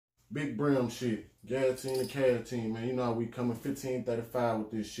Big Brim shit. Gas team and cash team, man. You know how we coming 1535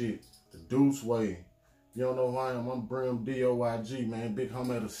 with this shit. The Deuce way. You don't know who I am. I'm Brim D, OYG, man. Big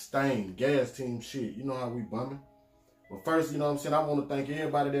homie at the stain. Gas team shit. You know how we bumming. But first, you know what I'm saying, I want to thank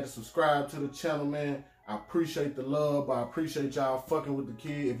everybody that subscribed to the channel, man. I appreciate the love. I appreciate y'all fucking with the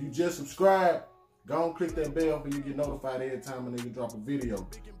kid. If you just subscribe, go and click that bell so you get notified every time a nigga drop a video.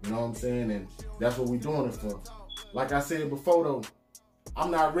 You know what I'm saying? And that's what we doing it for. Like I said before though,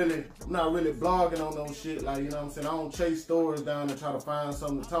 I'm not really blogging on no shit. Like, you know what I'm saying? I don't chase stories down and try to find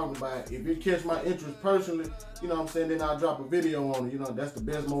something to talk about. If it catch my interest personally, you know what I'm saying, then I'll drop a video on it. You know, that's the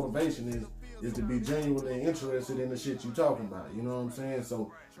best motivation is to be genuinely interested in the shit you talking about. You know what I'm saying?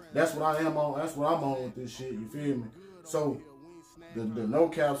 So that's what I am on. That's what I'm on with this shit. You feel me? So the no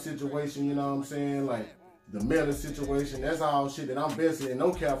cap situation, you know what I'm saying? Like the Miller situation, that's all shit that I'm invested in.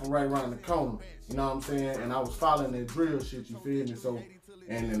 No cap from right around the corner. You know what I'm saying? And I was following that drill shit, you feel me? So,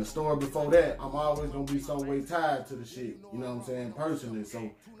 and in the story before that, I'm always gonna be some way tied to the shit. You know what I'm saying? Personally. So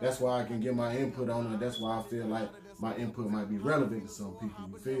that's why I can get my input on it. That's why I feel like my input might be relevant to some people,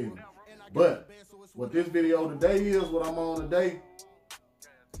 you feel me? But what this video today is, what I'm on today,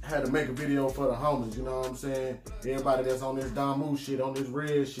 I had to make a video for the homies, you know what I'm saying? Everybody that's on this Damu shit, on this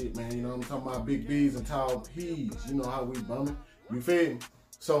red shit, man, you know what I'm talking about? Big B's and tall P's, you know how we bumming, you feel me?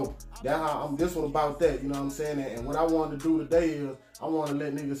 So that's how this one about that, you know what I'm saying? And what I wanted to do today is I want to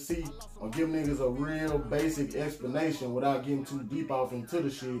let niggas see or give niggas a real basic explanation without getting too deep off into the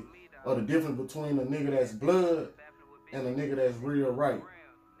shit or the difference between a nigga that's blood and a nigga that's real right.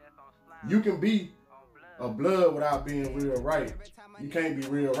 You can be a blood without being real right. You can't be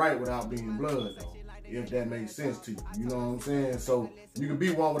real right without being blood, though, if that makes sense to you. You know what I'm saying? So you can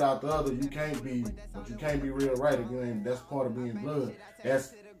be one without the other. You can't be, but you can't be real right if you ain't. That's part of being blood.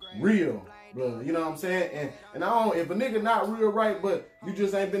 That's real blood. You know what I'm saying? And I don't. If a nigga not real right, but you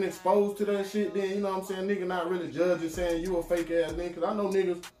just ain't been exposed to that shit, then you know what I'm saying? Nigga not really judging, saying you a fake ass nigga. Cause I know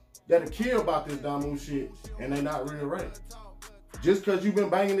niggas that'll kill about this Damu shit and they not real right. Just because you've been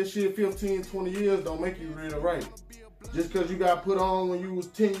banging this shit 15, 20 years don't make you real right. Just because you got put on when you was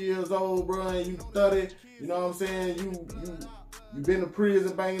 10 years old, bro, and you studied, you know what I'm saying? You been to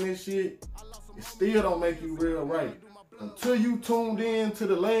prison banging this shit, it still don't make you real right. Until you tuned in to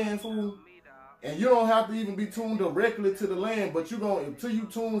the land, fool, and you don't have to even be tuned directly to the land, but until you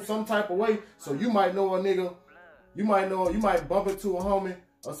tune some type of way, so you might know a nigga, you might bump into a homie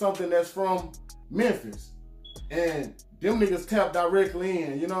or something that's from Memphis, and them niggas tap directly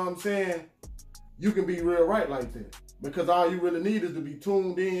in, you know what I'm saying? You can be real right like that. Because all you really need is to be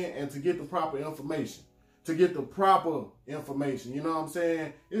tuned in and to get the proper information. To get the proper information, you know what I'm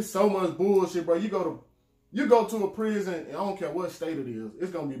saying? It's so much bullshit, bro. You go to a prison, and I don't care what state it is,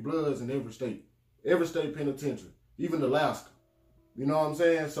 it's gonna be bloods in every state. Every state penitentiary, even Alaska. You know what I'm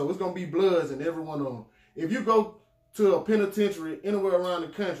saying? So it's gonna be bloods in every one of them. If you go to a penitentiary anywhere around the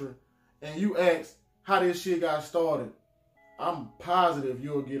country and you ask how this shit got started, I'm positive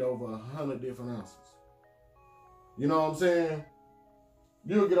you'll get over 100 different answers. You know what I'm saying?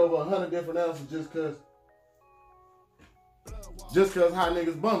 You'll get over 100 different answers just cause how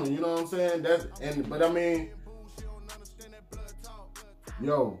niggas bumming, you know what I'm saying? But I mean,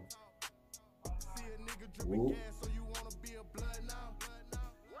 yo. Whoa.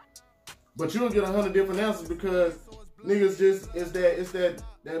 But you'll get 100 different answers because niggas it's that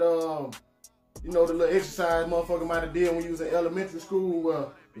you know, the little exercise motherfucker might have did when you was in elementary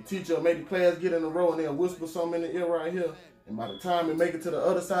school, the teacher made the class get in a row and they'll whisper something in the ear right here. And by the time it make it to the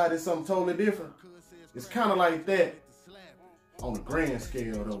other side, it's something totally different. It's kind of like that on the grand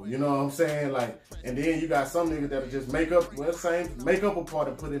scale, though. You know what I'm saying? Like, and then you got some niggas that'll just make up a part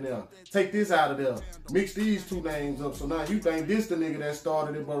and put in there. Take this out of there. Mix these two names up. So now you think this the nigga that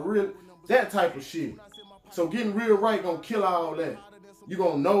started it, but real, that type of shit. So getting real right gonna kill all that. You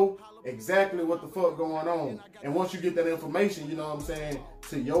gonna know exactly what the fuck going on. And once you get that information, you know what I'm saying,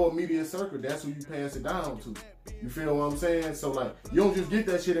 to your immediate circle, that's who you pass it down to. You feel what I'm saying? So like, you don't just get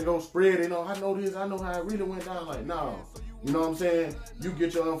that shit and go spread it. You know, I know this, I know how it really went down. Like, no. You know what I'm saying? You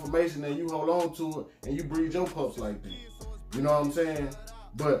get your information and you hold on to it and you breed your pups like that. You know what I'm saying?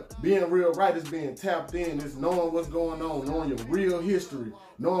 But being real right is being tapped in. It's knowing what's going on, knowing your real history,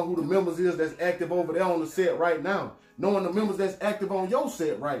 knowing who the members is that's active over there on the set right now, knowing the members that's active on your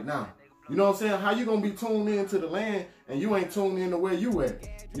set right now. You know what I'm saying? How you gonna be tuned in to the land and you ain't tuned in to where you at?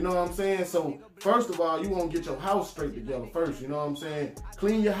 You know what I'm saying? So first of all, you want to get your house straight together first. You know what I'm saying?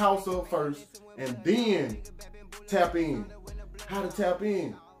 Clean your house up first and then tap in. How to tap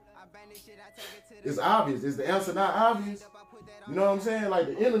in? It's obvious. Is the answer not obvious? You know what I'm saying? Like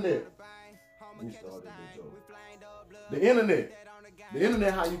the internet. Let me start this joke. The internet. The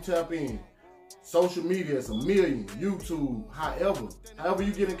internet, how you tap in. Social media, it's a million. YouTube, however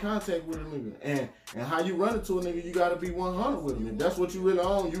you get in contact with a nigga. And how you run into a nigga, you gotta be 100 with him. If that's what you really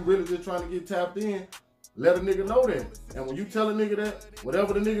on, you really just trying to get tapped in, let a nigga know that. And when you tell a nigga that,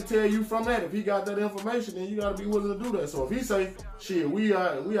 whatever the nigga tell you from that, if he got that information, then you gotta be willing to do that. So if he say, shit, we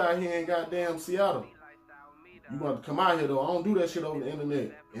out here in goddamn Seattle, you want to come out here though. I don't do that shit over the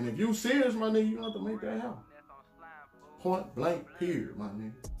internet. And if you serious, my nigga, you have to make that happen. Point blank, period, my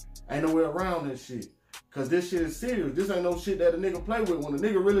nigga. Ain't no way around that shit. Cause this shit is serious. This ain't no shit that a nigga play with. When a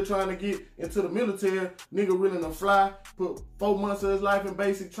nigga really trying to get into the military, nigga willing to fly, put 4 months of his life in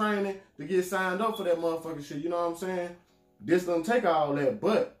basic training to get signed up for that motherfucking shit. You know what I'm saying? This doesn't take all that,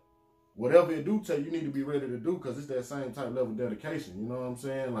 but whatever it do take, you need to be ready to do, cause it's that same type level of dedication. You know what I'm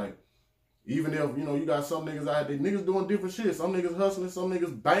saying? Like, even if, you know, you got some niggas out there, niggas doing different shit. Some niggas hustling, some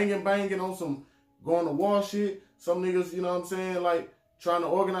niggas banging on some going to war shit. Some niggas, you know what I'm saying, like, trying to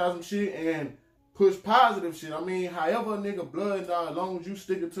organize some shit and push positive shit. I mean, however a nigga blood die, as long as you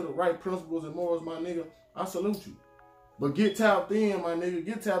sticking to the right principles and morals, my nigga, I salute you. But get tapped in, my nigga.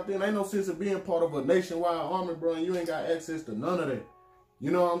 Get tapped in. Ain't no sense of being part of a nationwide army, bro, and you ain't got access to none of that. You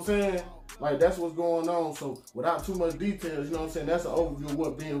know what I'm saying? Like, that's what's going on. So, without too much details, you know what I'm saying? That's an overview of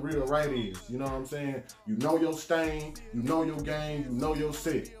what being real right is. You know what I'm saying? You know your stain. You know your game. You know your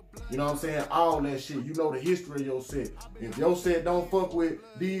set. You know what I'm saying? All that shit. You know the history of your set. If your set don't fuck with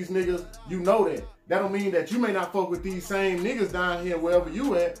these niggas, you know that. That don't mean that you may not fuck with these same niggas down here wherever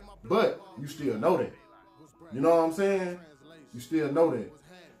you at, but you still know that. You know what I'm saying? You still know that.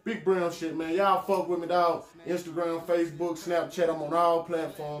 Big Brim shit, man. Y'all fuck with me, dog. Instagram, Facebook, Snapchat. I'm on all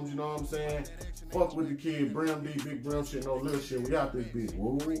platforms, you know what I'm saying? Fuck with the kid. Brim D, Big Brim shit, no little shit. We out this bitch.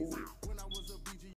 Whoa.